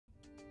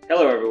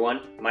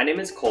everyone, my name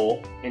is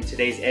Cole, and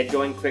today's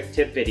EDJOIN quick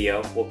tip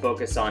video will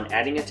focus on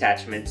adding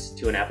attachments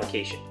to an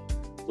application.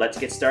 Let's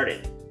get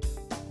started.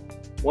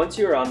 Once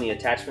you are on the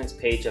attachments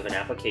page of an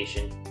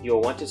application, you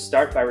will want to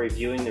start by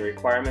reviewing the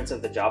requirements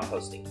of the job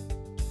posting.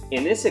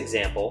 In this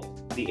example,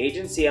 the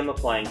agency I'm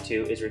applying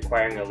to is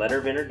requiring a letter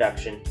of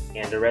introduction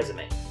and a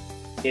resume.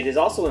 It is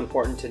also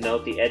important to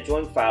note the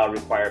EDJOIN file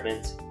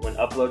requirements when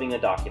uploading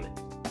a document.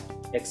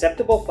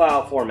 Acceptable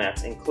file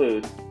formats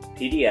include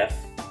PDF,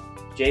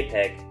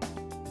 JPEG,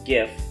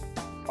 GIF,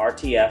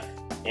 RTF,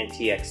 and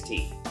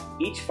TXT.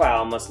 Each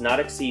file must not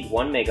exceed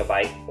 1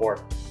 megabyte or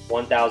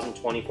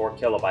 1024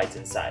 kilobytes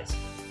in size.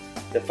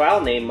 The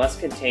file name must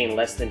contain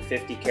less than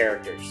 50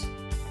 characters.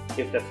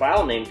 If the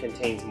file name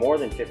contains more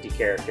than 50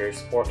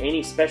 characters or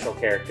any special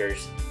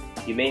characters,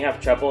 you may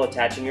have trouble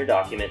attaching your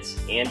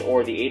documents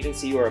and/or the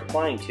agency you are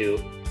applying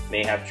to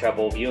may have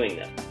trouble viewing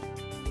them.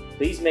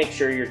 Please make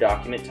sure your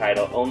document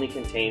title only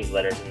contains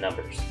letters and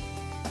numbers.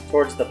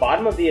 Towards the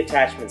bottom of the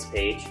attachments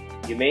page,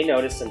 you may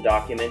notice some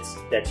documents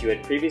that you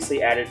had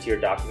previously added to your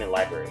document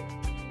library.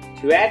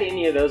 To add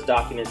any of those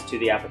documents to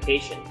the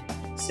application,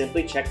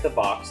 simply check the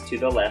box to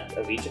the left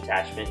of each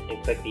attachment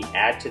and click the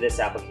Add to this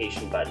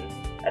application button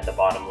at the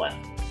bottom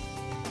left.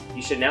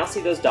 You should now see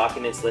those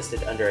documents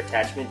listed under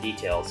Attachment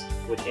Details,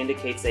 which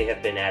indicates they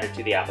have been added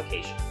to the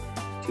application.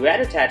 To add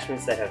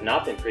attachments that have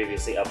not been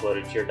previously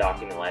uploaded to your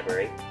document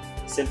library,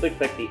 simply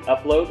click the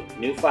Upload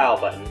New File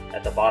button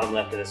at the bottom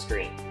left of the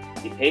screen.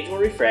 The page will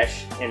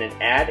refresh and an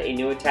Add a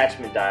New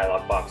Attachment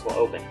dialog box will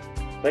open.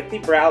 Click the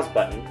Browse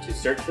button to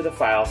search for the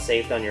file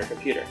saved on your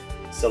computer.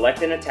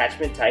 Select an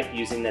attachment type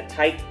using the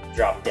Type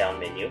drop-down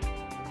menu.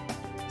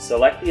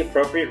 Select the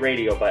appropriate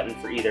radio button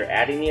for either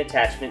adding the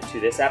attachment to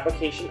this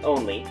application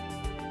only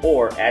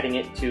or adding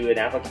it to an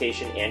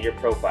application and your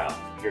profile,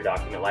 your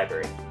document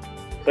library.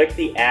 Click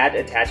the Add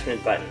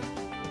Attachment button.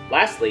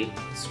 Lastly,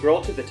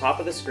 scroll to the top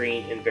of the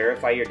screen and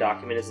verify your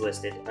document is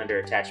listed under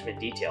Attachment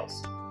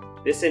Details.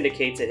 This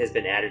indicates it has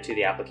been added to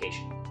the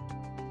application.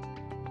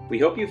 We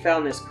hope you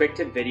found this quick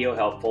tip video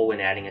helpful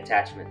when adding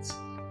attachments.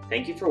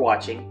 Thank you for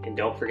watching, and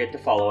don't forget to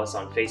follow us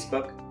on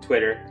Facebook,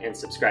 Twitter, and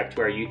subscribe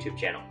to our YouTube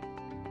channel.